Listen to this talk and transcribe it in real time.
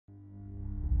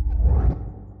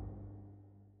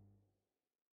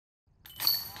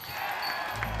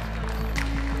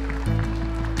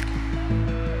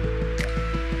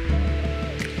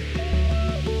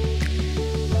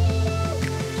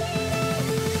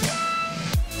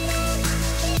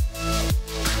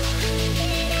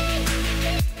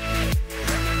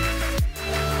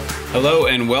Hello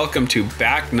and welcome to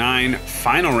Back 9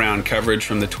 final round coverage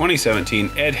from the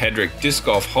 2017 Ed Headrick Disc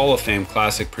Golf Hall of Fame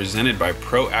Classic presented by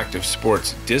Proactive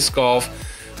Sports Disc Golf.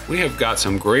 We have got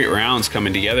some great rounds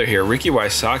coming together here. Ricky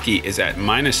Wysocki is at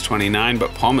 -29,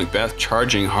 but Paul McBeth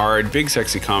charging hard. Big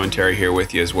Sexy commentary here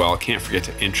with you as well. Can't forget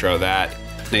to intro that.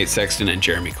 Nate Sexton and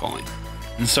Jeremy Koling.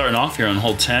 And starting off here on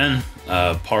hole 10,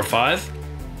 par 5.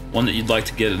 One that you'd like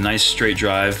to get a nice straight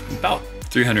drive, about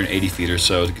 380 feet or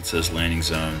so to get to this landing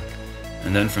zone.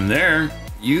 And then from there,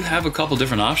 you have a couple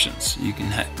different options. You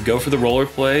can go for the roller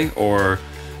play or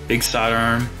big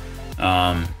sidearm.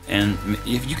 And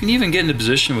if you can even get into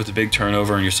position with a big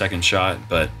turnover on your second shot.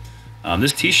 But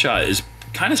this tee shot is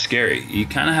kind of scary. You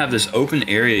kind of have this open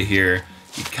area here.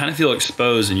 You kind of feel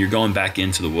exposed and you're going back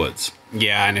into the woods.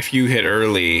 Yeah, and if you hit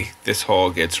early, this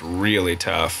hole gets really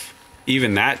tough.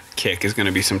 Even that kick is going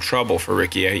to be some trouble for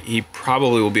Ricky. He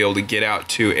probably will be able to get out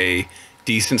to a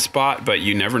decent spot, but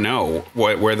you never know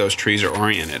where those trees are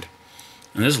oriented.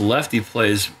 And this lefty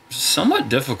play is somewhat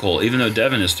difficult, even though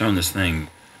Devan has thrown this thing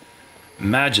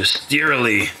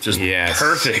magisterially, just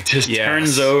perfect. Just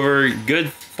turns over,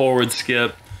 good forward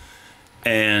skip,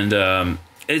 and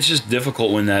it's just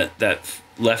difficult when that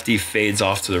lefty fades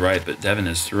off to the right. But Devan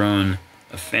has thrown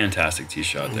a fantastic tee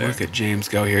shot there. Look at James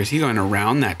go here. Is he going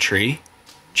around that tree?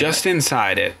 Just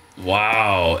inside it.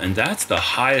 Wow, and that's the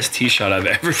highest tee shot I've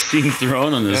ever seen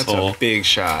thrown on this hole. That's a big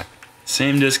shot.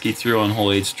 Same disc he threw on hole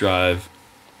 8's drive.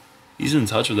 He's in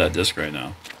touch with that disc right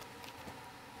now.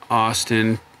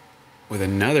 Austin with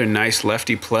another nice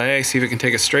lefty play. See if it can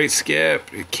take a straight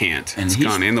skip. It can't. And it's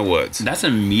gone in the woods. That's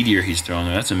a meteor he's throwing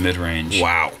there. That's a mid-range.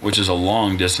 Wow. Which is a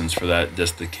long distance for that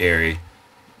disc to carry.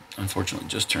 Unfortunately,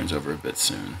 just turns over a bit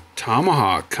soon.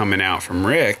 Tomahawk coming out from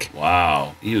Rick.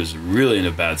 Wow. He was really in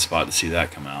a bad spot to see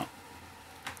that come out.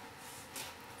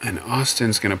 And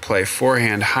Austin's going to play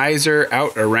forehand hyzer,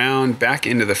 out around, back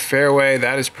into the fairway.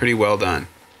 That is pretty well done.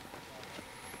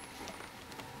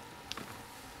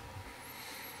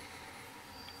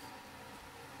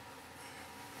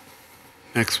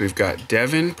 Next, we've got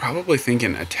Devan, probably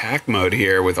thinking attack mode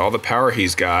here with all the power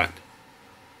he's got.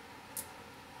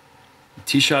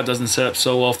 Tee shot doesn't set up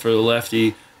so well for the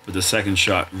lefty, but the second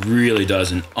shot really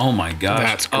does. And oh my gosh,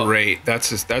 that's great.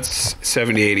 That's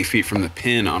 70, 80 feet from the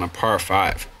pin on a par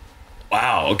 5.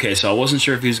 Wow. Okay, so I wasn't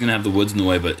sure if he was going to have the woods in the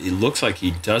way, but it looks like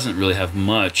he doesn't really have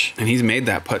much. And he's made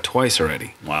that putt twice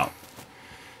already. Wow.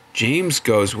 James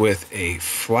goes with a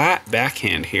flat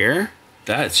backhand here.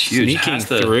 That's huge. Sneaking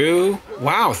through.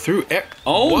 Wow, through.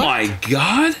 Oh my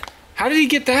God! How did he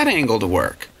get that angle to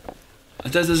work?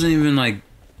 That doesn't even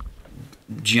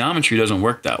geometry doesn't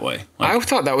work that way. I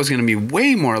thought that was going to be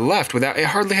way more left without it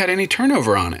hardly had any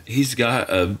turnover on it. He's got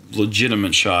a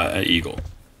legitimate shot at eagle.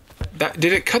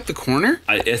 Did it cut the corner?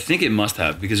 I think it must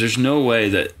have, because there's no way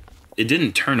that it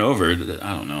didn't turn over. I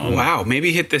don't know. Wow,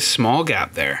 maybe he hit this small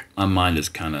gap there. My mind is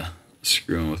kind of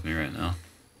screwing with me right now.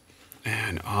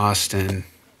 And Austin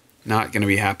not going to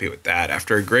be happy with that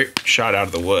after a great shot out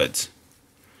of the woods.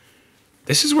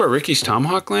 This is where Ricky's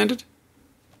tomahawk landed?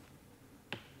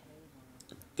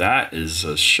 That is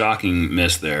a shocking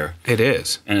miss there. It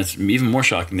is. And it's even more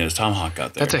shocking that his tomahawk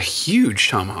got there. That's a huge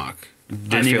tomahawk.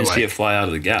 Didn't even see it fly out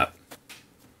of the gap.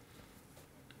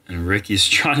 And Ricky's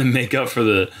trying to make up for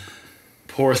the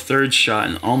poor third shot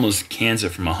and almost cans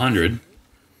it from 100.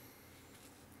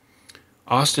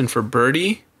 Austin for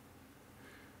birdie.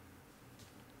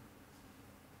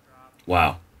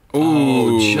 Wow.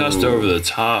 Ooh. Oh, just over the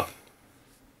top.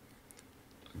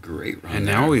 Great run. And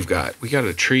now we got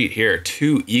a treat here.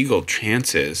 2 eagle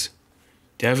chances.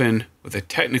 Devan with a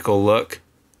technical look.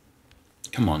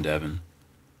 Come on, Devan.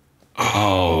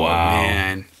 Oh, wow.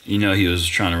 Man. You know he was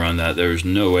trying to run that. There was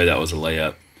no way that was a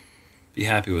layup. Be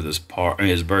happy with his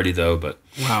his birdie though, but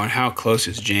wow, and how close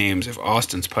is James if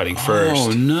Austin's putting first?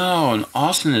 Oh no, and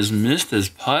Austin has missed his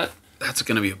putt. That's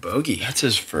going to be a bogey. That's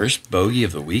his first bogey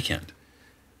of the weekend.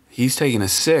 He's taking a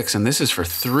 6, and this is for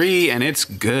 3, and it's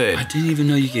good. I didn't even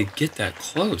know you could get that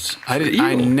close. I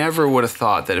never would have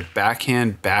thought that a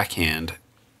backhand,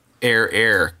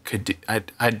 air could do.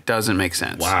 It doesn't make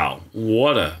sense. Wow,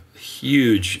 what a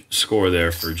huge score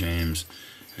there for James.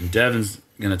 And Devan's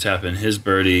going to tap in his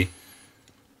birdie.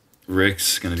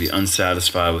 Rick's going to be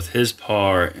unsatisfied with his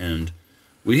par, and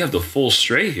we have the full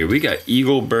straight here. We got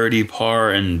eagle, birdie,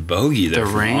 par, and bogey there.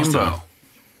 The rainbow. Austin.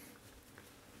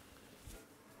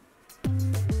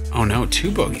 Oh no,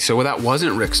 2 bogeys. So that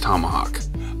wasn't Rick's tomahawk.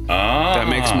 That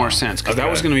makes more sense, because that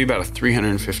was going to be about a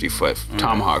 350-foot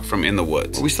tomahawk from in the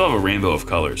woods. Well, we still have a rainbow of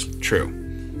colors. True.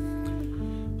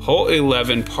 Hole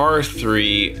 11, par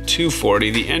 3,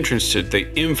 240, the entrance to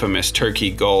the infamous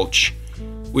Turkey Gulch.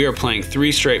 We are playing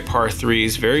 3 straight par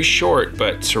 3s, very short,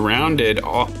 but surrounded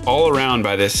all around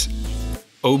by this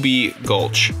OB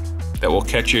gulch that will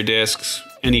catch your discs.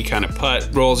 Any kind of putt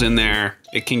rolls in there,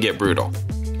 it can get brutal.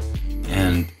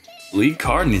 And lead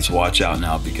card needs to watch out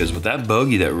now, because with that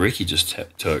bogey that Ricky just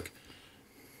took,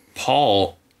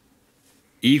 Paul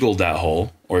eagled that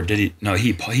hole, or did he? No,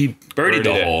 he birdied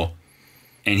the hole,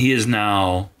 and he is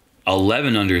now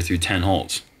 11 under through 10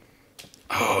 holes.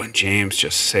 Oh, and James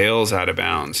just sails out of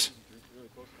bounds.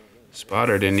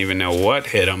 Spotter didn't even know what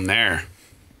hit him there.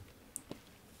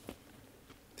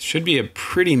 Should be a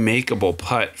pretty makeable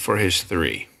putt for his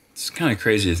 3. It's kind of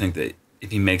crazy to think that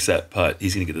if he makes that putt,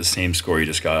 he's going to get the same score he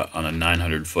just got on a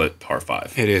 900-foot par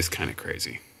 5. It is kind of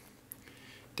crazy.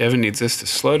 Devan needs this to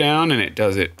slow down, and it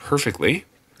does it perfectly.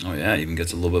 Oh, yeah, even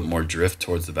gets a little bit more drift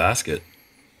towards the basket.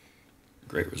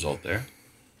 Great result there.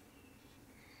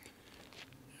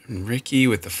 And Ricky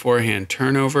with the forehand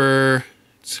turnover.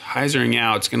 It's hyzering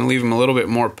out. It's going to leave him a little bit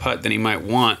more putt than he might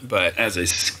want, but as a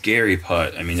scary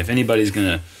putt. I mean, if anybody's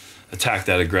going to attack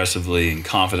that aggressively and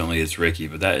confidently, it's Ricky,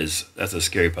 but that's a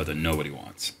scary putt that nobody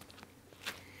wants.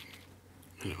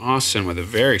 And Austin with a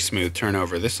very smooth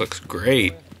turnover. This looks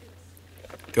great.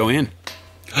 Go in.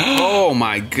 Oh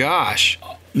my gosh.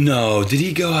 No, did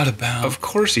he go out of bounds? Of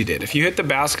course he did. If you hit the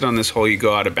basket on this hole, you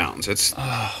go out of bounds. That's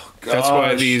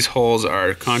why these holes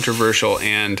are controversial,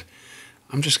 and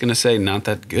I'm just going to say not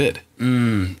that good.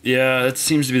 Yeah, that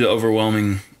seems to be the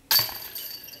overwhelming.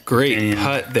 Great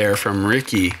putt there from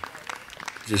Ricky.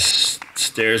 Just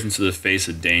stares into the face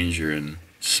of danger and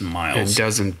smiles. And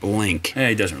doesn't blink. Yeah,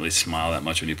 he doesn't really smile that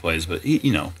much when he plays, but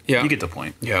you get the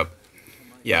point. Yep.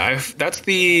 Yeah, that's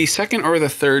the second or the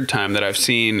third time that I've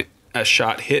seen a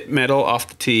shot hit metal off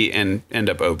the tee and end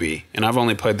up OB. And I've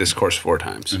only played this course 4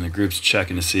 times. And the group's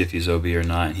checking to see if he's OB or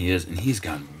not, and he is. And he's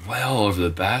gone well over the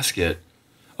basket.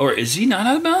 Or is he not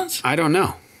out of bounds? I don't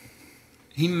know.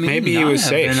 Maybe he was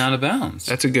safe. Been out of bounds.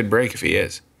 That's a good break if he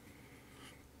is.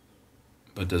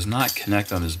 But does not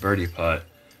connect on his birdie putt.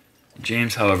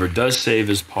 James, however, does save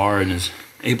his par and is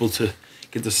able to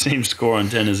get the same score on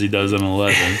 10 as he does on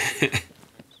 11.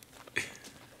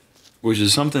 Which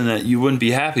is something that you wouldn't be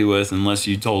happy with unless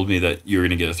you told me that you were going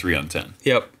to get a 3 on 10.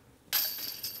 Yep.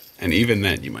 And even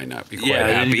then, you might not be quite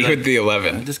happy with the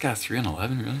 11. I just got a 3 on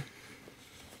 11,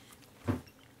 really?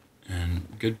 And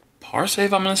good par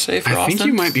save, I'm going to say, for Austin. I think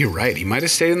you might be right. He might have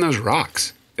stayed in those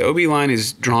rocks. The OB line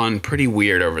is drawn pretty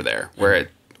weird over there, where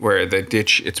the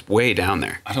ditch, it's way down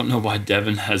there. I don't know why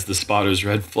Devan has the spotter's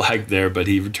red flag there, but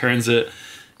he returns it.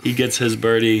 He gets his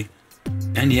birdie.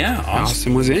 And yeah,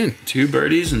 Austin was in. 2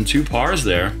 birdies and 2 pars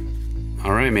there.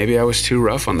 All right, maybe I was too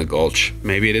rough on the gulch.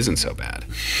 Maybe it isn't so bad.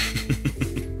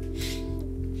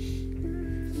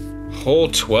 Hole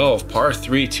 12, par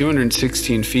 3,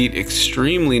 216 feet,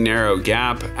 extremely narrow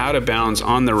gap, out of bounds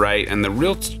on the right. And the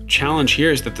real challenge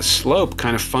here is that the slope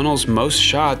kind of funnels most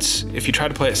shots. If you try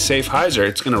to play a safe hyzer,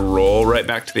 it's going to roll right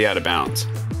back to the out of bounds.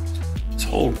 This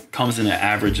hole comes in an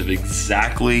average of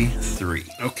exactly 3.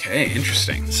 Okay,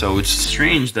 interesting. So it's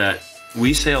strange that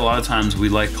we say a lot of times we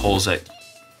like holes that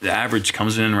the average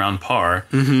comes in around par.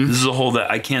 Mm-hmm. This is a hole that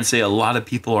I can't say a lot of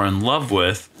people are in love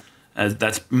with.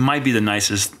 That might be the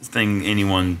nicest thing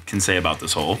anyone can say about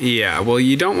this hole. Yeah, well,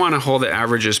 you don't want a hole that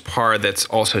averages par that's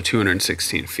also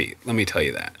 216 feet. Let me tell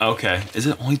you that. Okay. Is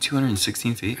it only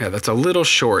 216 feet? Yeah, that's a little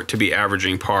short to be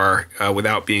averaging par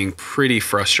without being pretty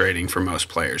frustrating for most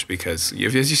players because,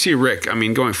 as you see Rick, I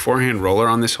mean, going forehand roller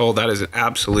on this hole, that is an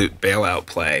absolute bailout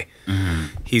play.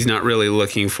 Mm-hmm. He's not really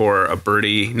looking for a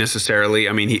birdie necessarily.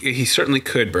 I mean, he certainly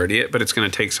could birdie it, but it's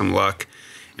going to take some luck.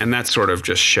 And that sort of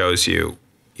just shows you,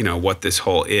 what this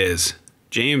hole is.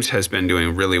 James has been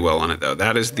doing really well on it, though.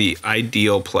 That is the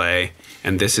ideal play,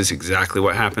 and this is exactly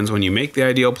what happens when you make the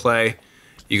ideal play.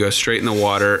 You go straight in the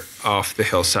water off the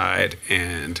hillside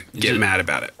and get mad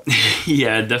about it.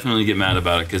 Yeah, definitely get mad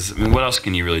about it because, what else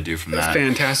can you really do from that?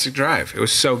 Fantastic drive. It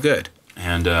was so good.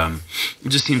 And it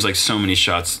just seems like so many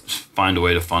shots find a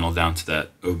way to funnel down to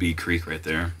that OB creek right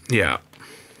there. Yeah.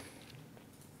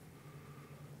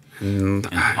 And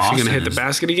is he going to hit the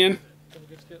basket again?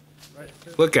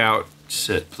 Look out.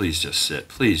 Sit. Please just sit.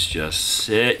 Please just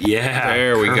sit. Yeah.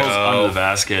 There we go. Under the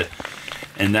basket.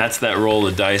 And that's that roll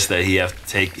of dice that he has to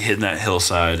take hitting that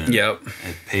hillside. And yep.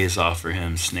 It pays off for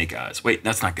him. Snake eyes. Wait,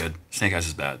 that's not good. Snake eyes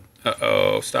is bad.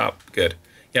 Uh-oh. Stop. Good.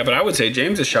 Yeah, but I would say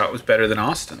James's shot was better than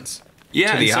Austin's.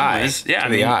 Yeah, to the eye. Yeah, to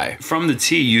the eye. From the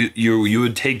tee, you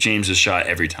would take James's shot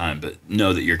every time, but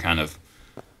know that you're kind of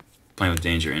playing with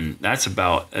danger, and that's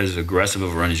about as aggressive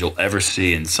of a run as you'll ever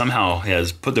see, and somehow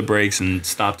has put the brakes and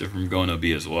stopped it from going OB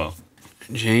as well.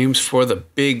 James for the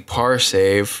big par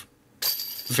save.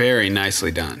 Very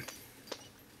nicely done.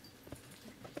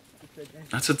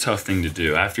 That's a tough thing to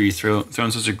do. After you throw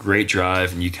in such a great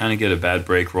drive and you kind of get a bad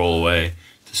break roll away,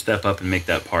 to step up and make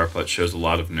that par putt shows a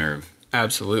lot of nerve.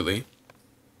 Absolutely.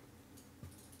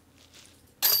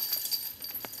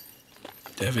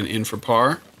 Devan in for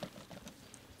par.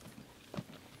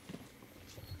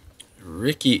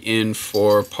 Ricky in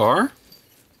for par.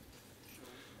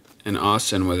 And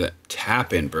Austin with a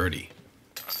tap-in birdie.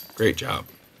 Great job.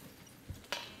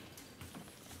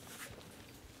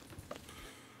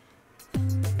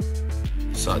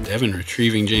 Saw Devan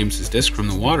retrieving James's disc from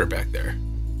the water back there.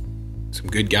 Some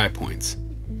good guy points.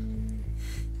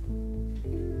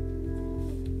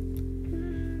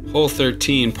 Hole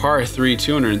 13, par 3,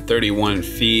 231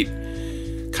 feet.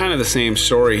 Kind of the same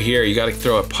story here. You got to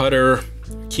throw a putter,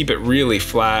 keep it really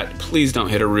flat. Please don't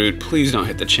hit a root. Please don't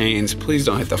hit the chains. Please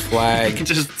don't hit the flag.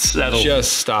 Just settle.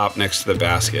 Just stop next to the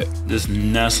basket. Just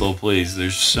nestle, please.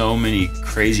 There's so many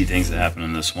crazy things that happen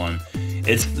in this one.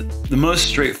 It's the most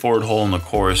straightforward hole in the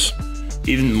course,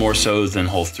 even more so than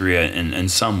hole 3 in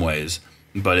some ways,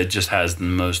 but it just has the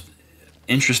most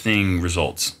interesting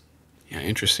results. Yeah,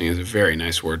 interesting is a very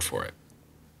nice word for it.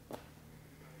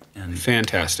 And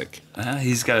fantastic.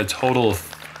 He's got a total of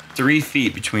 3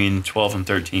 feet between 12 and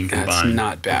 13 combined. That's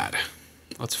not bad.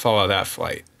 Let's follow that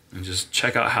flight. And just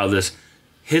check out how this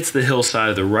hits the hillside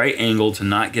at the right angle to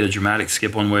not get a dramatic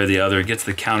skip one way or the other. Gets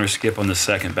the counter skip on the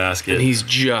second basket. And he's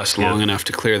just long enough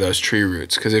to clear those tree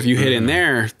roots. Because if you hit in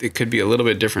there, it could be a little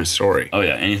bit different story. Oh,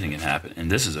 yeah. Anything can happen.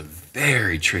 And this is a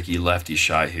very tricky lefty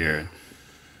shot here.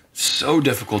 So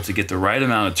difficult to get the right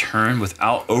amount of turn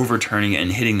without overturning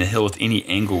and hitting the hill with any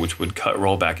angle, which would cut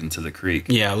roll back into the creek.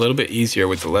 Yeah, a little bit easier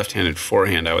with the left-handed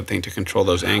forehand, I would think, to control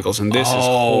those angles. And this is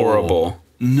horrible.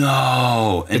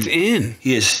 No. It's in.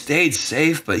 He has stayed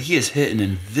safe, but he has hit an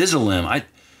Invisalign.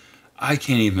 I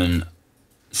can't even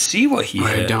see what he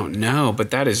hit. I don't know,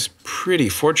 but that is pretty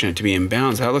fortunate to be in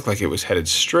bounds. That looked like it was headed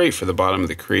straight for the bottom of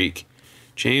the creek.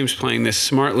 James playing this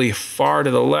smartly far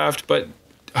to the left, but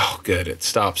oh, good. It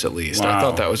stops at least. Wow. I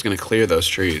thought that was going to clear those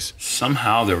trees.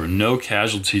 Somehow there were no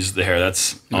casualties there.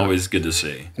 That's always good to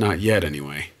see. Not yet,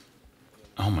 anyway.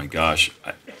 Oh, my gosh.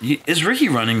 Is Ricky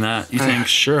running that, you think? I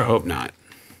sure hope not.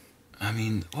 I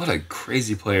mean, what a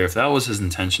crazy player. If that was his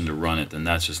intention to run it, then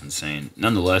that's just insane.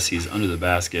 Nonetheless, he's under the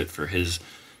basket for his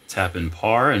tap-in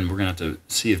par, and we're going to have to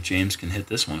see if James can hit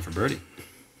this one for birdie.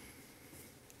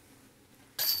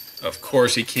 Of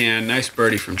course he can. Nice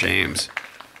birdie from James.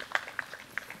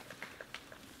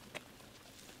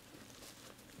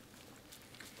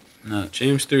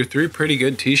 James threw 3 pretty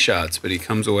good tee shots, but he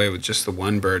comes away with just the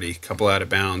 1 birdie. Couple out of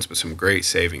bounds, but some great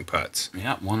saving putts.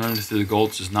 Yeah, 1 under through the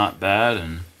Gulch is not bad,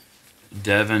 and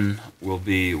Devan will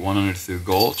be 1 under through the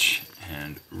Gulch,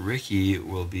 and Ricky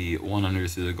will be 1 under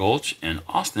through the Gulch, and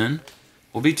Austin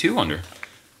will be 2 under.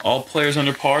 All players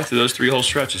under par through those 3-hole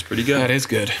stretches. Pretty good. That is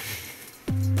good.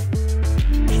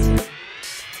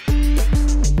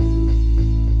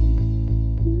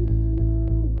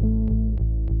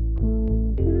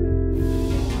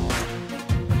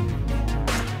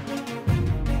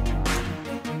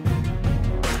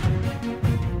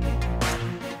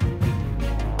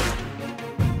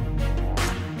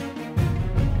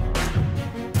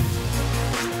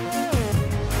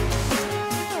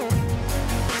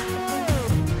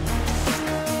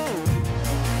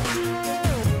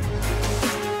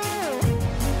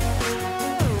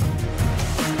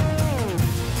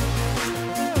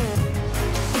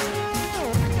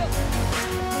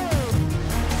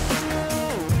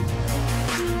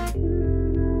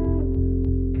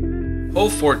 Hole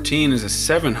 14 is a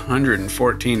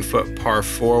 714-foot par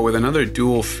 4 with another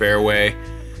dual fairway.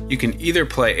 You can either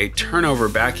play a turnover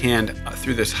backhand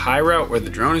through this high route where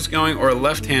the drone is going, or a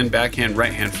left-hand backhand,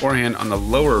 right-hand forehand on the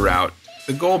lower route.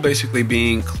 The goal basically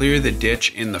being clear the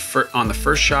ditch on the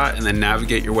first shot and then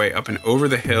navigate your way up and over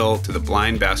the hill to the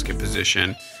blind basket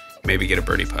position, maybe get a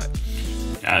birdie putt.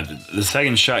 The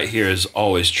second shot here is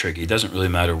always tricky. It doesn't really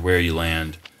matter where you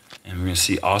land. And we're going to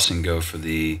see Austin go for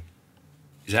he's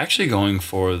actually going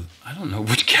for, I don't know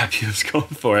which gap he was going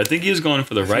for. I think he was going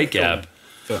for the right gap.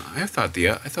 I thought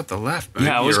the left.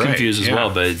 Yeah, I was confused as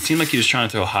well, but it seemed like he was trying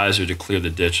to throw hyzer to clear the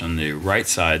ditch on the right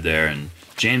side there, and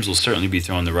James will certainly be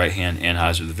throwing the right hand and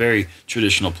hyzer, the very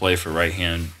traditional play for right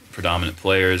hand predominant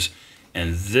players.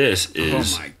 And this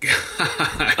is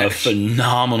a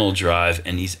phenomenal drive,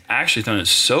 and he's actually thrown it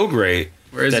so great.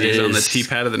 Where is he? On the tee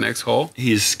pad of the next hole?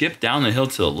 He has skipped down the hill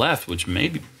to the left, which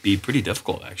may be pretty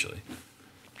difficult, actually.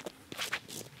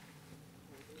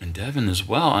 And Devan as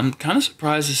well. I'm kind of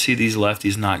surprised to see these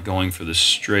lefties not going for the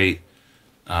straight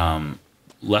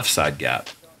left side gap.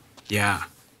 Yeah.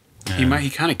 He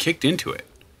kind of kicked into it.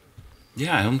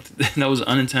 Yeah, I don't that was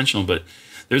unintentional, but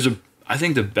I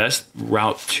think the best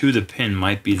route to the pin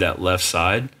might be that left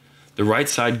side. The right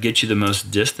side gets you the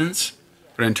most distance.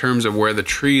 But in terms of where the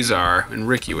trees are, and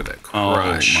Ricky with that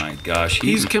crush. Oh my gosh.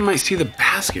 He might see the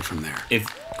basket from there.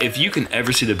 If you can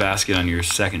ever see the basket on your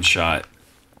second shot.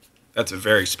 That's a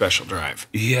very special drive.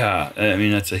 Yeah, I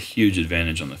mean, that's a huge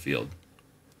advantage on the field.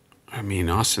 I mean,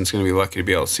 Austin's going to be lucky to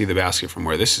be able to see the basket from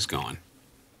where this is going.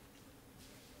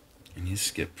 And he's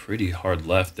skipped pretty hard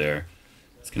left there.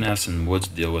 He's going to have some woods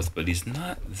to deal with, but he's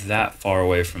not that far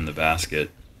away from the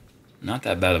basket. Not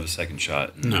that bad of a second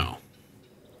shot. No.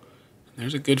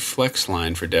 There's a good flex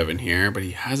line for Devan here, but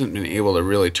he hasn't been able to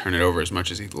really turn it over as much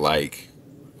as he'd like.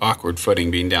 Awkward footing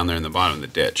being down there in the bottom of the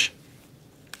ditch.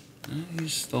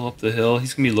 He's still up the hill.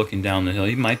 He's going to be looking down the hill.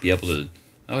 He might be able to...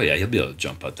 Oh, yeah, he'll be able to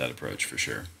jump putt that approach for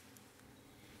sure.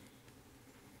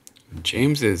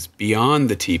 James is beyond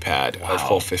the tee pad of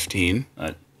hole 15.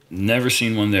 I've never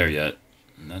seen one there yet,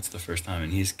 and that's the first time,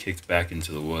 and he's kicked back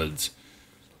into the woods.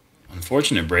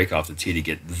 Unfortunate break off the tee to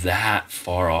get that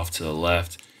far off to the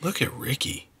left. Look at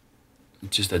Ricky.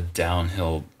 Just a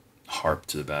downhill harp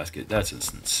to the basket. That's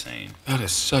just insane. That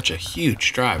is such a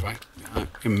huge drive.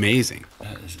 Amazing.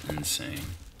 That is insane.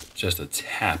 Just a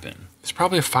tap-in. It's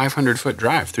probably a 500-foot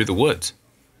drive through the woods.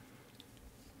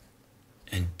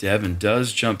 And Devan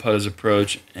does jump putt his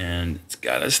approach, and it's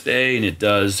got to stay, and it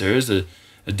does. There is a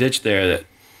ditch there that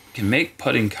can make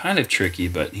putting kind of tricky,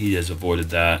 but he has avoided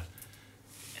that.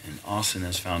 And Austin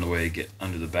has found a way to get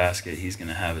under the basket. He's going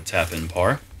to have a tap-in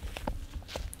par.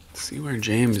 Let's see where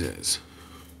James is.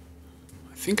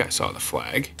 I think I saw the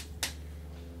flag.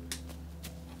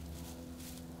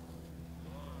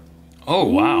 Oh,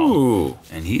 wow. Ooh.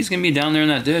 And he's going to be down there in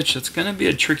that ditch. That's going to be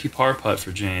a tricky par putt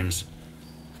for James.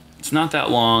 It's not that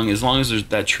long. As long as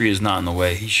that tree is not in the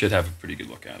way, he should have a pretty good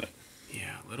look at it.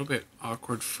 Yeah, a little bit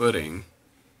awkward footing,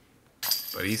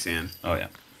 but he's in. Oh, yeah.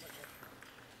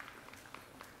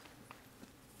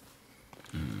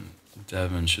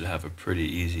 Devan should have a pretty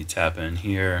easy tap in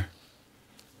here.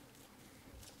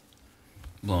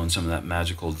 Blowing some of that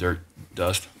magical dirt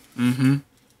dust. Mm-hmm.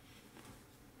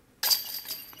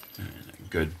 And a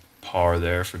good par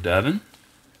there for Devan.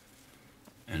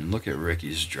 And look at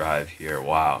Ricky's drive here.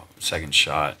 Wow. Second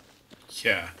shot.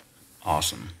 Yeah.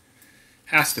 Awesome.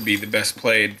 Has to be the best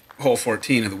played hole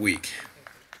 14 of the week.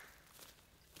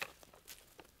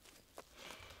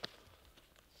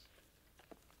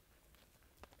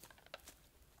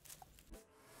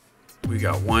 We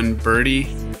got one birdie,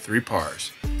 3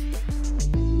 pars.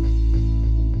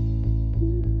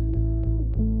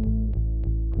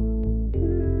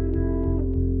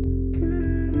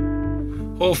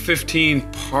 Hole 15,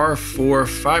 par 4,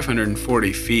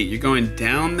 540 feet. You're going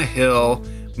down the hill,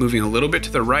 moving a little bit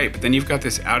to the right, but then you've got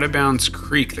this out-of-bounds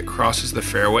creek that crosses the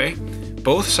fairway.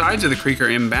 Both sides of the creek are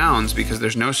in bounds because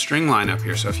there's no string line up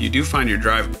here, so if you do find your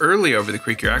drive early over the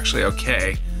creek, you're actually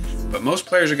okay. But most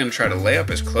players are going to try to lay up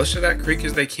as close to that creek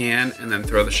as they can and then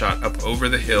throw the shot up over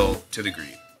the hill to the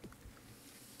green.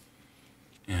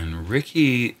 And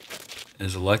Ricky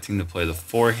is electing to play the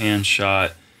forehand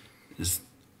shot. Is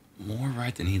more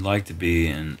right than he'd like to be.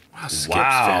 And wow, skips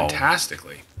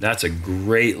fantastically. That's a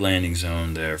great landing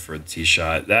zone there for the tee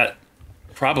shot. That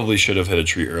probably should have hit a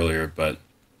tree earlier, but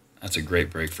that's a great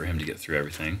break for him to get through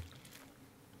everything.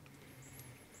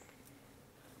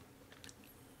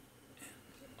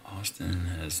 Austin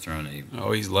has thrown a...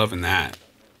 Oh, he's loving that.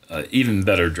 Even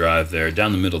better drive there,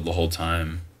 down the middle the whole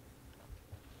time.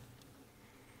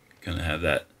 Gonna have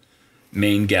that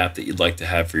main gap that you'd like to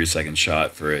have for your second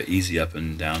shot for an easy up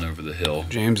and down over the hill.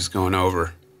 James is going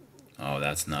over. Oh,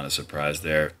 that's not a surprise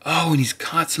there. Oh, and he's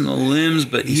caught some of the limbs,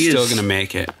 but he's still going to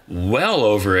make it. Well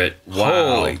over it.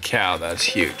 Wow. Holy cow, that's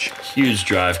huge. Huge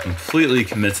drive. Completely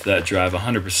commits to that drive,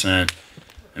 100%.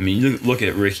 I mean, you look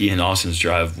at Ricky and Austin's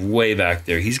drive way back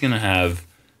there. He's going to have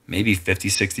maybe 50,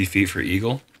 60 feet for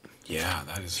eagle. Yeah,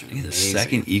 that is amazing. The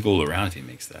second eagle around if he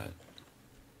makes that.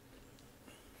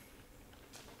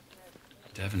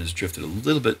 Devan has drifted a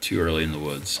little bit too early in the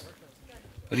woods.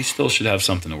 But he still should have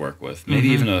something to work with. Maybe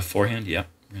even a forehand. Yeah,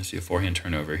 we're going to see a forehand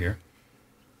turnover here.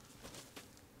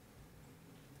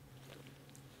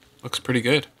 Looks pretty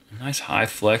good. A nice high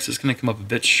flex. It's going to come up a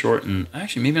bit short. And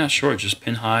actually, maybe not short. Just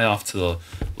pin high off to the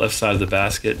left side of the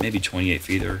basket. Maybe 28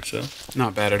 feet or so.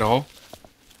 Not bad at all.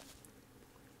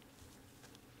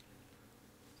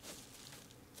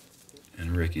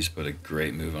 And Ricky's put a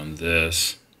great move on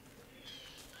this.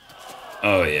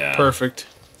 Oh, yeah. Perfect.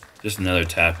 Just another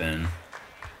tap in.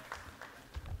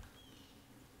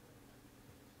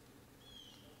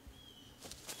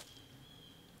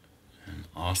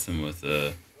 Austin with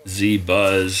a Z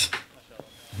Buzz.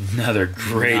 Another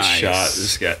great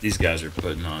Nice. shot. These guys are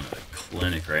putting on a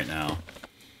clinic right now.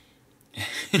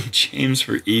 And James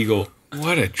for eagle.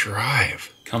 What a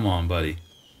drive. Come on, buddy.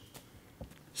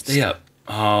 Stay up.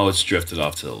 Oh, it's drifted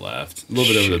off to the left. A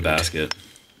little bit over the basket.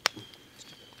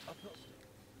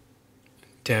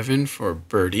 Devan for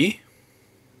birdie.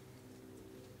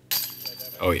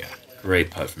 Oh, yeah.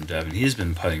 Great putt from Devan. He's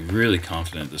been putting really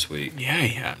confident this week. Yeah,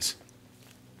 he has.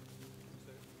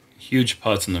 Huge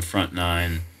putts in the front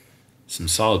 9. Some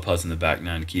solid putts in the back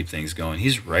 9 to keep things going.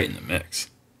 He's right in the mix.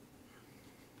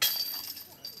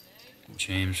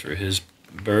 James for his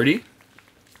birdie.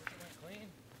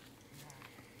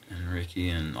 And Ricky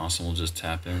and Austin will just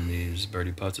tap in these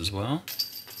birdie putts as well.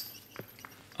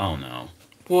 Oh, no.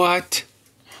 What?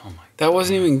 Oh, my God. That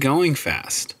wasn't even going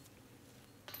fast.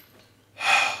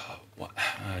 What?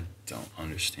 I don't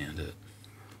understand it.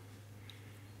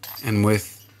 And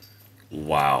with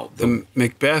Wow. the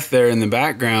McBeth there in the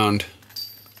background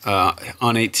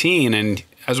on 18, and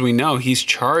as we know, he's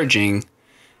charging.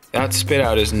 That spit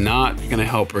out is not going to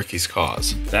help Ricky's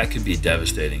cause. That could be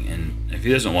devastating. And if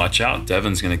he doesn't watch out,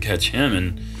 Devan's going to catch him.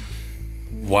 And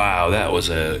wow, that was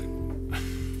a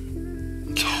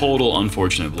total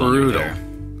unfortunate blunder Brutal. there.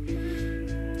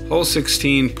 Hole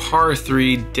 16, par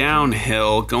 3,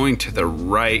 downhill, going to the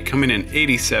right, coming in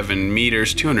 87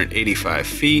 meters, 285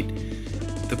 feet.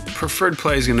 The preferred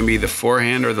play is going to be the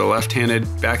forehand or the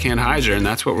left-handed backhand hyzer, and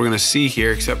that's what we're going to see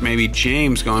here, except maybe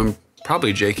James going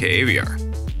probably JK AVR.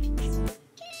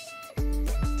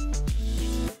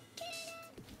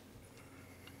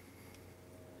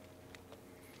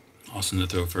 Austin to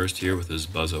throw first here with his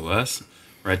Buzz OS.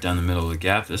 Right down the middle of the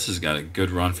gap. This has got a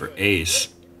good run for ace.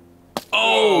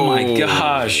 Oh my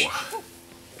gosh.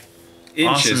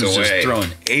 Inches Austin's away. just throwing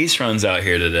ace runs out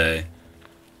here today.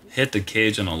 Hit the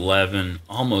cage on 11.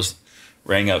 Almost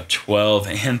rang up 12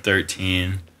 and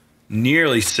 13.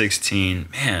 Nearly 16.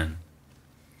 Man.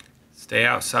 Stay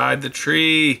outside the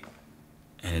tree.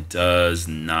 And it does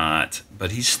not.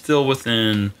 But he's still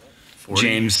within 40.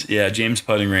 James. Yeah, James'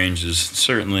 putting range is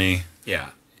certainly Yeah.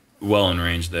 well in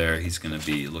range there. He's going to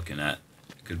be looking at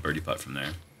a good birdie putt from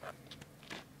there.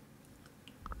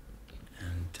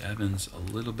 And Devan's a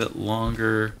little bit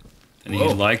longer than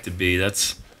he'd like to be.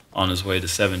 That's on his way to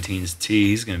 17's tee.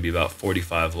 He's going to be about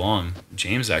 45 long.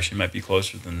 James actually might be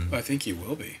closer than I think he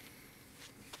will be.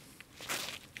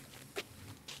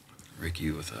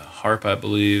 Ricky with a harp, I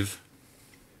believe.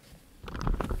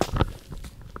 A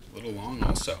little long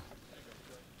also.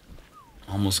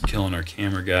 Almost killing our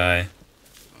camera guy.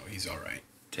 Oh, he's all right.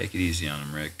 Take it easy on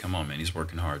him, Rick. Come on, man. He's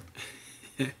working hard.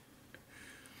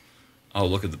 Oh,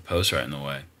 look at the post right in the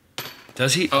way.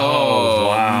 Does he? Oh,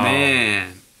 wow.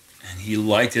 man. And he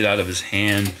liked it out of his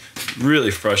hand.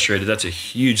 Really frustrated. That's a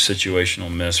huge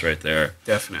situational miss right there.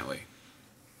 Definitely.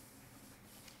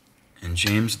 And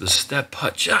James, the step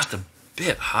putt just a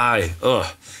bit high. Ugh.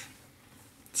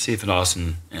 Let's see if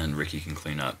Austin and Ricky can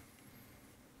clean up.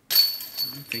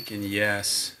 I'm thinking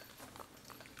yes.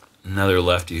 Another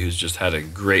lefty who's just had a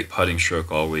great putting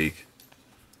stroke all week.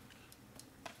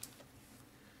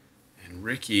 And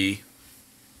Ricky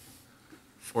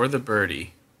for the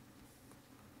birdie.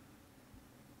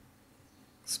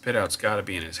 Spit out's got to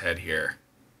be in his head here.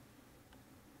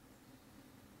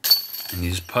 And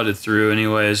he's putted through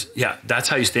anyways. Yeah, that's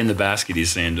how you stay in the basket,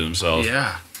 he's saying to himself.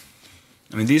 Yeah.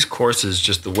 I mean, these courses,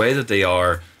 just the way that they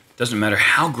are, doesn't matter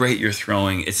how great you're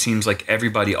throwing, it seems like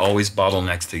everybody always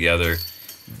bottlenecks together.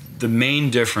 The main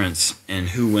difference in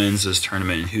who wins this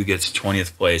tournament and who gets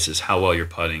 20th place is how well you're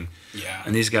putting. Yeah.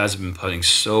 And these guys have been putting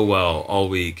so well all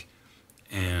week.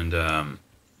 And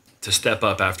to step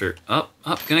up after,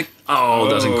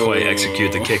 doesn't quite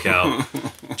execute the kick out.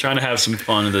 Trying to have some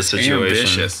fun in this situation.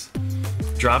 Ambitious.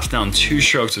 Drops down 2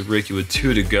 strokes with Ricky with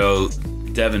 2 to go.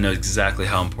 Devan knows exactly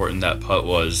how important that putt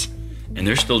was. And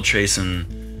they're still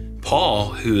chasing Paul,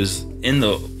 who is in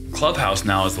the clubhouse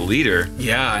now as the leader.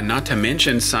 Yeah, not to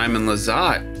mention Simon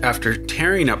Lizotte, after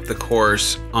tearing up the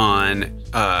course on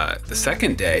the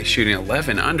second day, shooting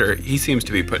 11 under, he seems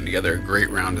to be putting together a great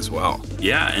round as well.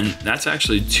 Yeah, and that's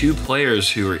actually 2 players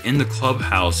who are in the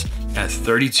clubhouse at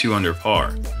 32 under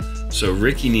par. So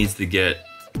Ricky needs to get,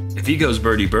 if he goes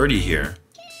birdie here,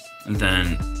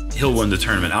 then he'll win the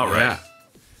tournament outright. Yeah.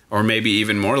 Or maybe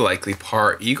even more likely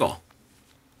par eagle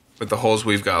with the holes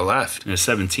we've got left. And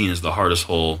 17 is the hardest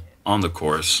hole on the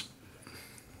course.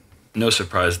 No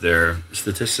surprise there.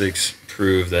 Statistics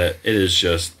prove that it is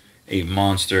just a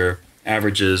monster.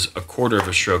 Averages a quarter of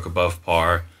a stroke above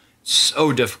par.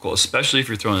 So difficult, especially if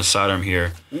you're throwing a sidearm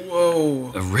here.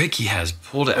 Whoa. Ricky has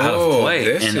pulled it out of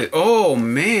play. Oh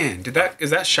man, is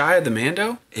that shy of the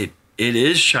Mando? It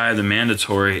is shy of the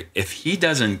mandatory. If he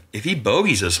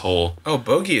bogeys this hole. Oh,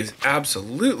 bogey is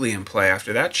absolutely in play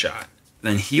after that shot.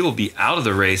 Then he will be out of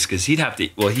the race because he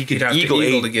could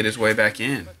eagle to get his way back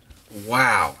in.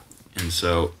 Wow. And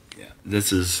so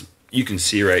you can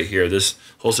see right here, this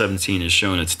hole 17 is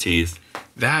showing its teeth.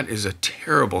 That is a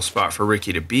terrible spot for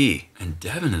Ricky to be. And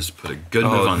Devan has put a good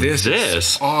move on this.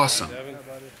 Is awesome.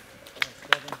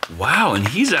 Wow, and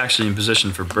he's actually in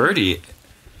position for birdie.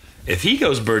 If he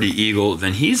goes birdie eagle,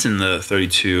 then he's in the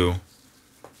 32.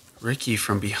 Ricky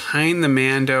from behind the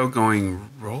Mando going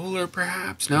roller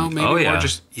perhaps? No, maybe more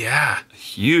just,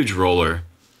 Huge roller.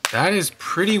 That is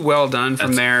pretty well done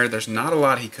from there. There's not a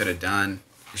lot he could have done.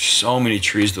 There's so many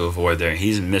trees to avoid there.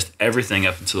 He's missed everything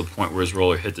up until the point where his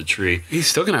roller hit the tree. He's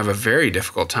still going to have a very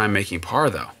difficult time making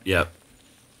par, though. Yep.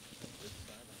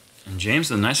 And James,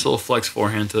 a nice little flex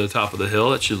forehand to the top of the hill.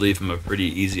 That should leave him a pretty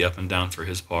easy up and down for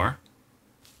his par.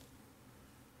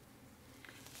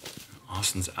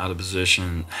 Austin's out of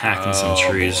position, hacking some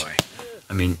trees. Boy.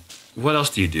 I mean, what else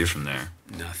do you do from there?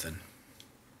 Nothing.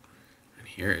 And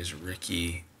here is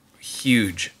Ricky.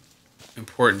 Huge,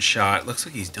 important shot. Looks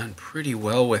like he's done pretty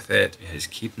well with it. Yeah, he's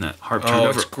keeping that harp turned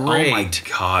over. It's great. Oh, my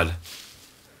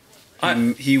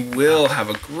God. He will have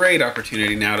a great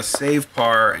opportunity now to save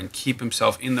par and keep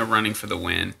himself in the running for the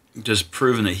win. Just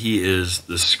proving that he is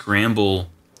the scramble.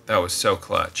 That was so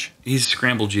clutch. He's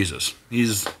scramble Jesus.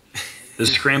 He's the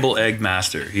scramble egg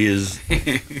master. He is.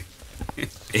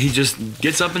 He just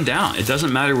gets up and down. It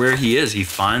doesn't matter where he is. He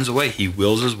finds a way. He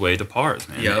wills his way to pars,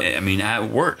 man. Yep. I mean, at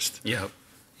worst. Yep.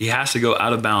 He has to go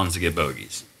out of bounds to get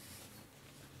bogeys.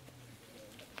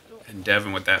 And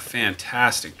Devan with that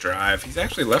fantastic drive. He's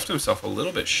actually left himself a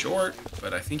little bit short,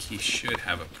 but I think he should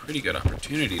have a pretty good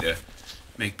opportunity to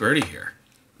make birdie here.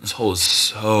 This hole is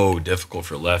so difficult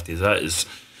for lefties.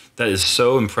 That is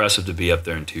so impressive to be up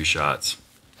there in 2 shots.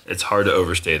 It's hard to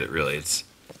overstate it, really. It's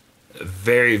a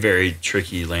very, very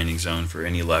tricky landing zone for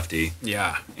any lefty.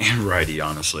 Yeah. And righty,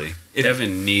 honestly.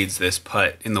 Devan needs this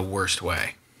putt in the worst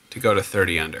way to go to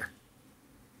 30 under.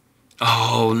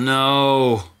 Oh,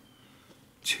 no.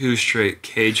 2 straight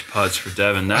cage putts for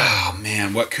Devan. Oh,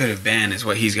 man, what could have been is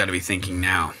what he's got to be thinking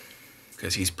now,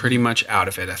 because he's pretty much out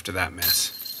of it after that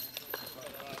miss.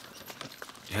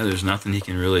 Yeah, there's nothing he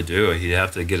can really do. He'd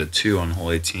have to get a 2 on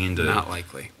hole 18 to not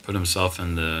likely put himself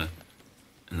in the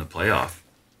playoff,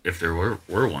 if there were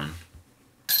one.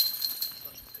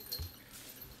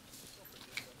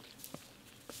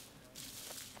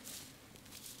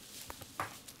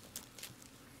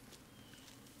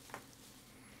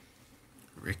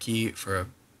 Ricky for a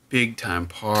big-time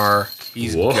par.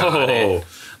 He's Whoa. got it.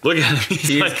 Look at him.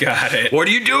 He's got it. What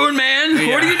are you doing, man?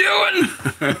 Yeah. What are you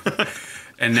doing?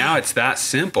 And now it's that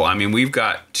simple. I mean, we've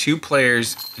got 2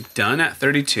 players done at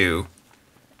 32.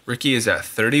 Ricky is at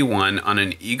 31 on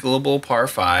an eagleable par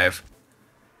 5.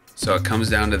 So it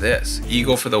comes down to this.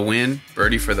 Eagle for the win,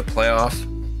 birdie for the playoff,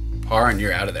 par, and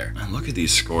you're out of there. And look at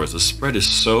these scores. The spread is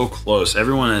so close.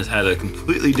 Everyone has had a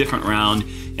completely different round,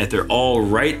 yet they're all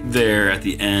right there at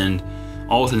the end,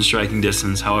 all within striking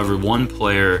distance. However, one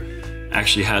player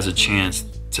actually has a chance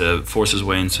to force his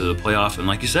way into the playoff. And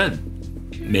like you said,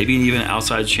 maybe an even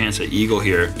outside chance at eagle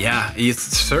here. Yeah, it's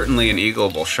certainly an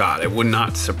eagleable shot. It would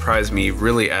not surprise me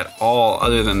really at all,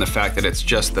 other than the fact that it's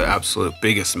just the absolute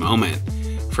biggest moment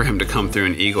for him to come through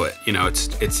and eagle it. You know,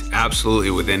 it's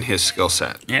absolutely within his skill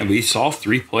set. Yeah, we saw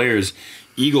 3 players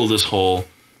eagle this hole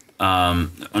on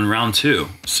round 2,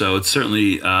 so it's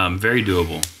certainly very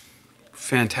doable.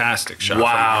 Fantastic shot.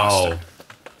 Wow,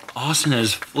 Austin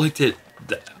has flicked it.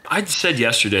 I said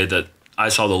yesterday that I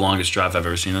saw the longest drive I've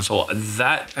ever seen this hole.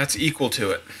 That's equal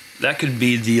to it. That could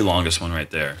be the longest one right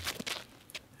there.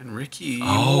 And Ricky,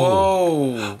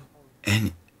 whoa.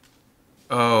 And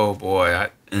oh boy,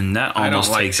 and that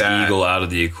almost takes eagle out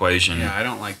of the equation. Yeah, I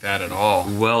don't like that at all.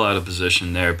 Well out of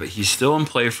position there, but he's still in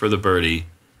play for the birdie.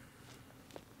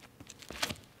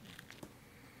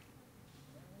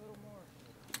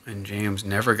 And James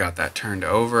never got that turned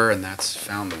over, and that's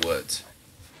found the woods.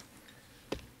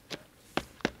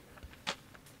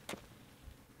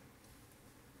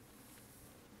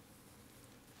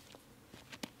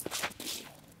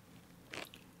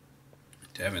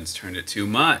 Devan's turned it too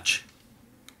much.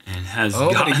 And has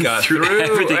but he got through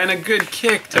everything. And a good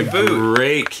kick to boot.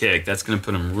 Great kick. That's going to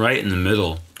put him right in the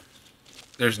middle.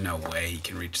 There's no way he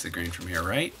can reach the green from here,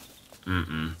 right?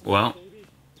 Well.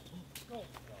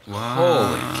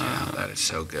 Holy cow, that is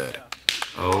so good.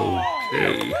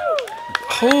 Okay.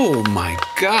 Oh my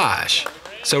gosh.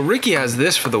 So Ricky has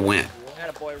this for the win.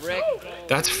 Attaboy, Rick.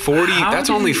 That's 40. That's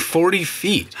only 40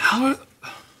 feet. How?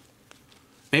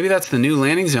 Maybe that's the new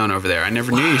landing zone over there. I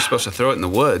never knew you're supposed to throw it in the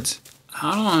woods.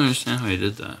 I don't understand how he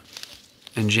did that.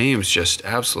 And James just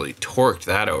absolutely torqued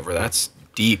that over. That's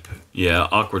deep. Yeah,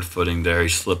 awkward footing there. He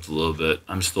slipped a little bit.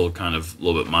 I'm still kind of a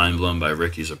little bit mind blown by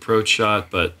Ricky's approach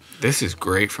shot, but This is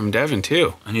great from Devan,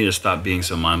 too. I need to stop being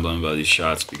so mind blown by these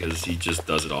shots because he just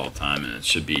does it all the time, and it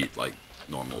should be like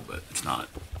normal, but it's not.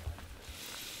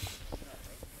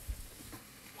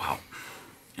 Wow.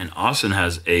 And Austin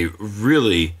has a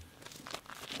really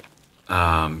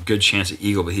good chance at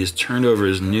eagle, but he has turned over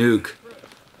his nuke.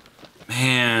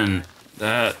 Man,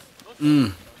 that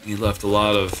he left a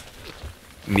lot of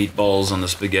meatballs on the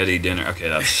spaghetti dinner. Okay,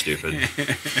 that's stupid.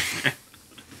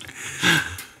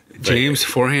 James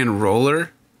forehand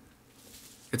roller.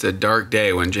 It's a dark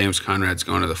day when James Conrad's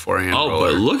going to the forehand roller.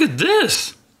 Oh, but look at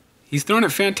this. He's throwing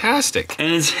it fantastic.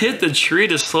 And it's hit the tree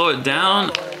to slow it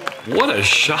down. What a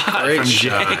shot Great from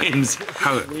shot. James.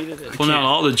 How, Pulling out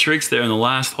all the tricks there in the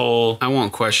last hole. I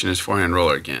won't question his forehand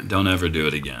roller again. Don't ever do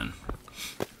it again.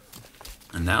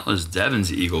 And that was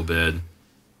Devan's eagle bid.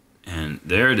 And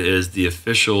there it is, the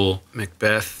official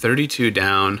McBeth, 32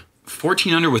 down.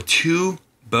 14 under with 2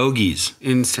 bogeys.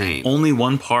 Insane. Only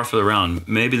 1 par for the round.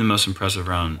 Maybe the most impressive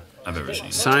round I've ever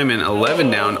seen. Simon,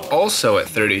 11 down, also at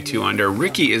 32 under.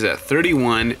 Ricky is at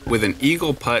 31 with an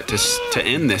eagle putt to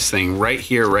end this thing right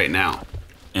here, right now.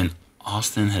 And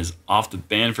Austin has off the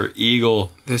band for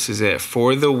eagle. This is it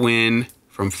for the win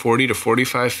from 40 to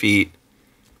 45 feet.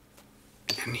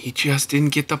 And he just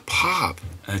didn't get the pop.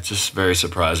 It's just very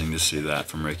surprising to see that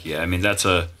from Ricky. I mean,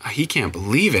 He can't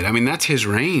believe it. I mean, that's his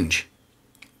range.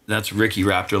 that's Ricky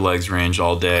Raptor legs range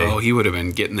all day. Oh, he would have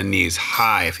been getting the knees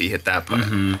high if he hit that putt.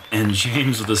 And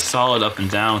James with a solid up and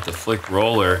down with the flick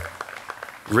roller.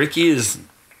 Ricky is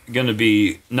going to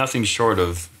be nothing short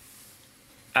of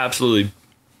absolutely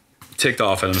ticked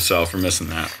off at himself for missing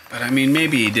that. But I mean,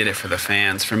 maybe he did it for the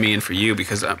fans, for me and for you,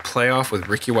 because a playoff with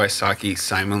Ricky Wysocki,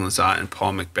 Simon Lizotte, and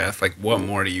Paul McBeth, like, what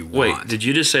more do you want? Wait, did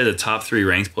you just say the top 3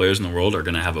 ranked players in the world are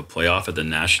going to have a playoff at the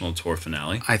National Tour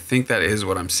finale? I think that is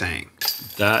what I'm saying.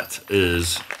 That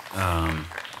is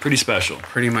pretty special.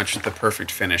 Pretty much the perfect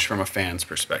finish from a fan's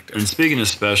perspective. And speaking of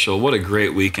special, what a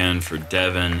great weekend for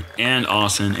Devan and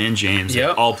Austin and James.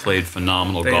 Yep. They all played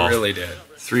phenomenal They golf. really did.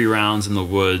 3 rounds in the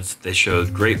woods. They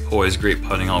showed great poise, great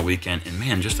putting all weekend. And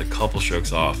man, just a couple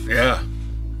strokes off. Yeah.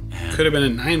 Could have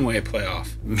been a 9-way playoff.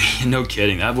 No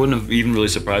kidding. That wouldn't have even really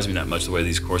surprised me that much the way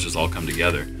these courses all come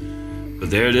together. But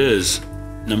there it is.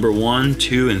 Number 1,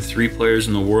 2, and 3 players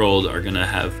in the world are going to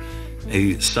have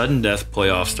a sudden death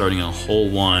playoff starting on hole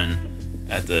 1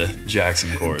 at the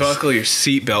Jackson course. Buckle your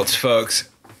seatbelts, folks.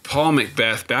 Paul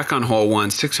McBeth back on hole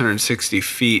 1, 660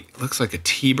 feet. Looks like a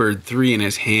T-bird 3 in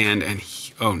his hand. And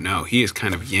oh no, he has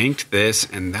kind of yanked this,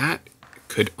 and that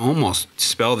could almost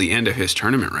spell the end of his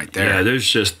tournament right there. Yeah, there's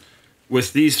just,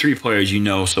 with these 3 players, you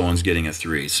know someone's getting a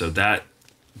 3. So that,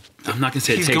 I'm not going to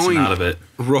say it takes him out of it.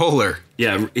 Roller.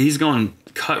 Yeah, he's going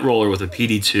cut roller with a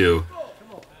PD2.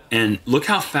 And look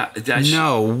how fast.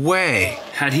 No way.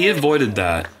 Had he avoided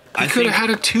that, He could have had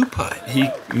a 2-putt. He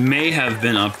may have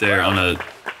been up there on a,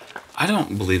 I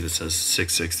don't believe it says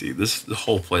 660. The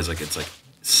whole plays like it's like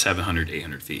 700,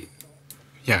 800 feet.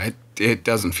 Yeah, it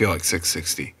doesn't feel like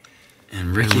 660.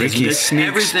 And Ricky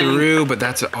sneaks through, but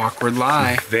that's an awkward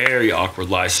lie. Very awkward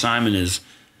lie. Simon is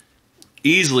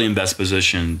easily in best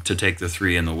position to take the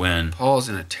 3 and the win. Paul's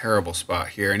in a terrible spot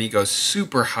here, and he goes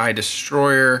super high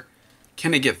destroyer.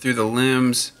 Can it get through the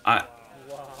limbs?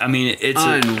 I mean, it's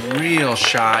unreal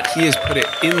shot. He has put it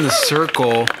in the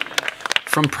circle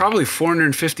from probably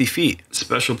 450 feet.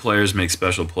 Special players make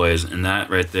special plays, and that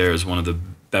right there is one of the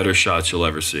better shots you'll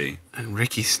ever see. And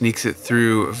Ricky sneaks it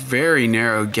through a very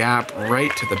narrow gap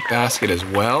right to the basket as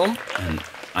well. And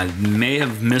I may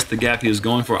have missed the gap he was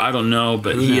going for. I don't know,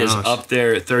 but he is up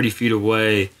there at 30 feet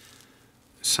away.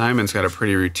 Simon's got a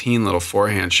pretty routine little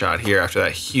forehand shot here after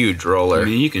that huge roller. I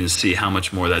mean, you can see how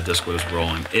much more that disc was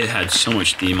rolling. It had so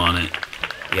much steam on it.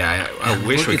 Yeah, I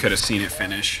wish we could have seen it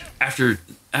finish. After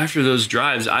those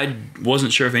drives, I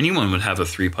wasn't sure if anyone would have a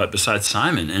 3-putt besides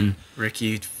Simon. And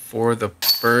Ricky for the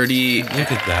birdie.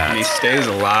 Look at that. And he stays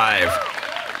alive.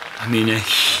 I mean, a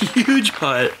huge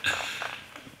putt.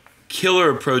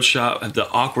 Killer approach shot at the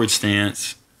awkward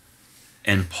stance.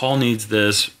 And Paul needs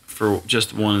this for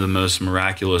just one of the most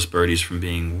miraculous birdies from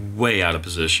being way out of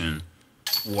position.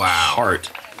 Wow.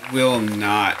 Heart. Will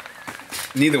not.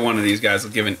 Neither one of these guys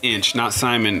will give an inch. Not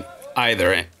Simon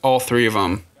either. All 3 of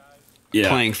them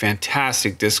playing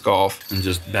fantastic disc golf. And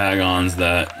just bag-ons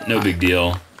that. No big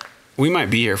deal. We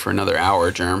might be here for another hour,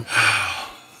 Germ.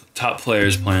 top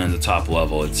players playing at the top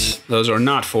level. Those are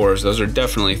not 4s. Those are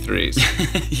definitely 3s.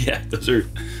 Yeah, those are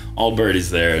all birdies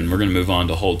there. And we're going to move on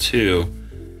to hole 2,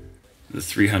 the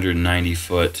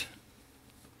 390-foot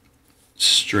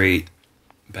straight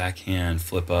backhand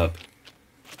flip up.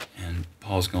 And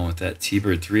Paul's going with that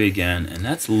T-bird 3 again, and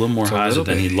that's a little more hyzer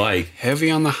than he'd like. Heavy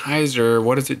on the hyzer.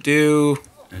 What does it do?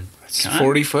 It's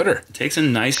 40-footer. It takes a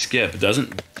nice skip.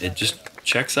 It just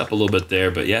checks up a little bit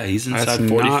there, but yeah, he's inside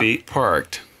 40 feet.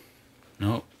 Parked.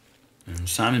 Nope. And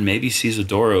Simon maybe sees a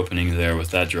door opening there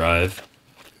with that drive.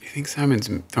 You think Simon's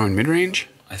throwing mid-range?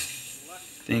 I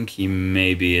think he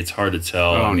may be. It's hard to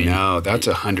tell. Oh, no. That's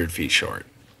 100 feet short.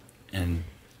 And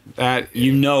that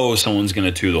someone's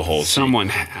going to 2 the hole.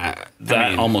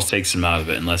 That almost takes him out of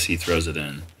it unless he throws it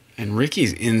in. And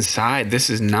Ricky's inside. This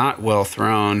is not well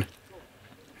thrown.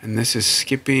 And this is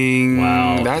skipping.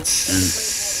 Wow.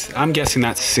 I'm guessing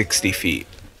that's 60 feet.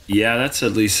 Yeah, that's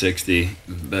at least 60.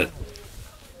 But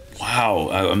wow,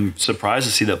 I'm surprised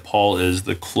to see that Paul is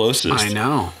the closest. I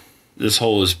know. This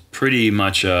hole is pretty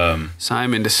much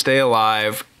Simon to stay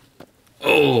alive.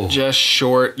 Oh, just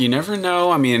short. You never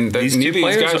know. I mean, neither of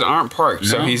these guys aren't parked,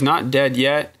 so he's not dead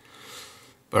yet.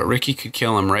 But Ricky could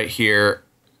kill him right here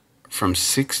from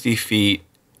 60 feet.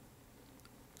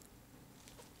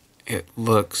 It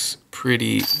looks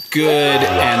pretty good,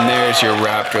 and there's your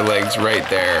raptor legs right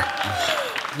there.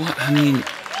 What? I mean,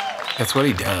 that's what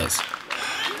he does.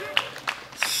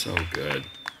 So good.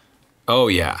 Oh,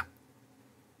 yeah.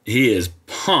 He is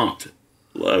pumped.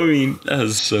 I mean, that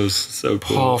is so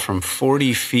cool. Paul from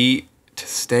 40 feet to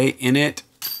stay in it.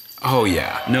 Oh,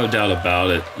 yeah. No doubt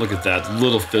about it. Look at that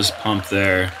little fist pump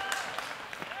there.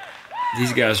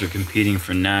 These guys are competing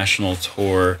for national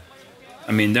tour.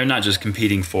 I mean, they're not just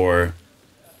competing for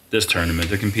this tournament.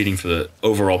 They're competing for the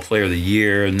overall player of the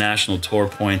year, national tour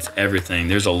points, everything.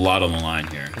 There's a lot on the line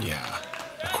here. Yeah.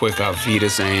 A quick Auf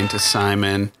Wiedersehen to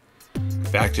Simon.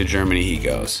 Back to Germany he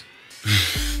goes.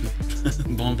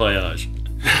 Bon voyage.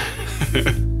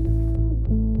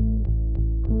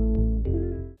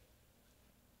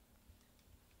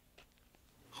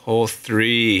 Hole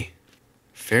 3.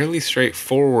 Fairly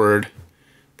straightforward.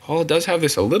 Paul does have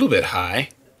this a little bit high.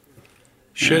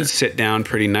 Should sit down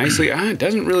pretty nicely. It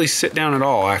doesn't really sit down at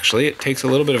all, actually. It takes a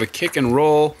little bit of a kick and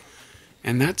roll,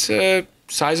 and that's a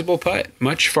sizable putt.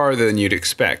 Much farther than you'd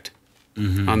expect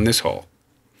on this hole.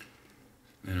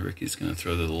 And Ricky's going to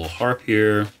throw the little harp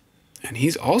here. And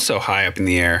he's also high up in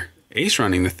the air. Ace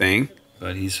running the thing.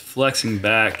 But he's flexing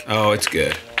back. Oh, it's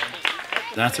good.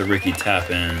 That's a Ricky tap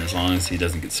in as long as he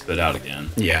doesn't get spit out again.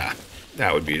 Yeah,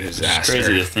 that would be a disaster. It's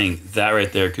crazy to think that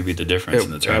right there could be the difference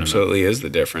in the tournament. It absolutely is the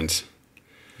difference.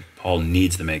 Paul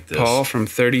needs to make this. Paul from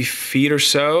 30 feet or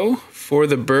so for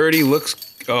the birdie looks...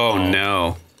 Oh,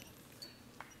 no.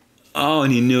 Oh,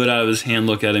 and he knew it out of his hand.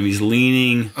 Look at him. He's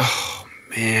leaning. Oh,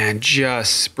 man.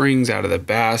 Just springs out of the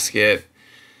basket.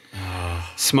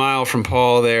 Smile from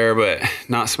Paul there, but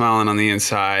not smiling on the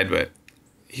inside, but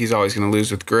he's always going to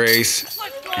lose with grace.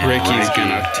 Ricky's going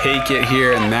to take it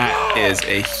here, and that is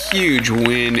a huge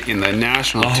win in the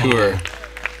National Tour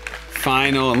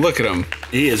final. And look at him.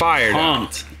 He is fired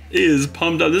pumped. He is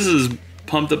pumped up. This is as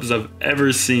pumped up as I've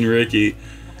ever seen Ricky.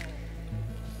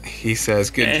 He says,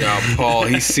 good job, Paul.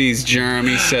 He sees Germ.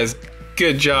 He says,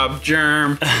 good job,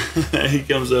 Germ. He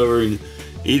comes over and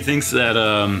he thinks that,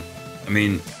 I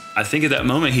mean, I think at that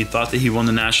moment he thought that he won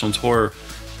the National Tour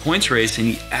points race, and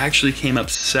he actually came up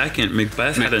second.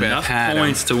 McBeth had enough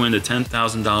points to win the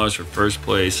 $10,000 for first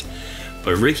place,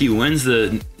 but Ricky wins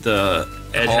the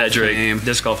Ed Headrick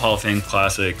Disc Golf Hall of Fame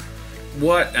Classic.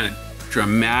 What a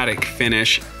dramatic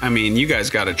finish. I mean, you guys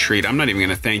got a treat. I'm not even going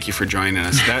to thank you for joining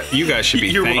us. You guys should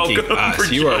be thanking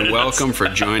us. You are welcome for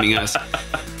joining us.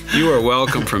 You are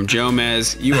welcome from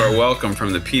Jomez. You are welcome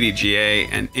from the PDGA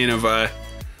and Innova.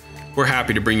 We're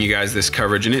happy to bring you guys this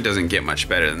coverage, and it doesn't get much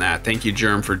better than that. Thank you,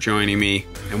 Germ, for joining me,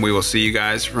 and we will see you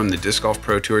guys from the Disc Golf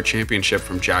Pro Tour Championship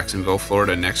from Jacksonville,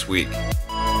 Florida next week.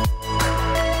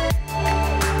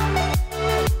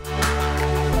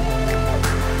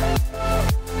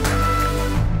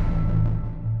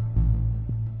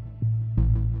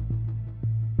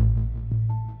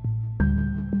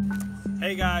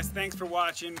 Hey guys, thanks for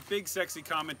watching. Big Sexy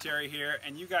commentary here,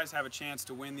 and you guys have a chance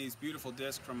to win these beautiful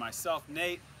discs from myself,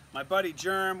 Nate, my buddy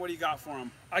Germ. What do you got for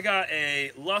him? I got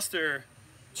a Luster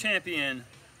Champion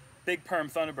Big Perm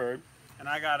Thunderbird. And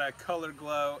I got a Color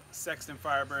Glow Sexton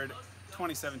Firebird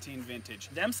 2017 vintage.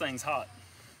 Them thing's hot.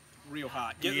 Real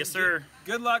hot. Yes, sir.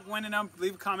 Good luck winning them.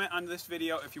 Leave a comment on this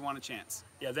video if you want a chance.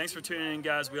 Yeah, thanks for tuning in,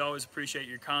 guys. We always appreciate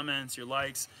your comments, your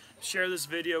likes. Share this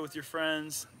video with your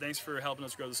friends. Thanks for helping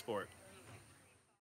us grow the sport.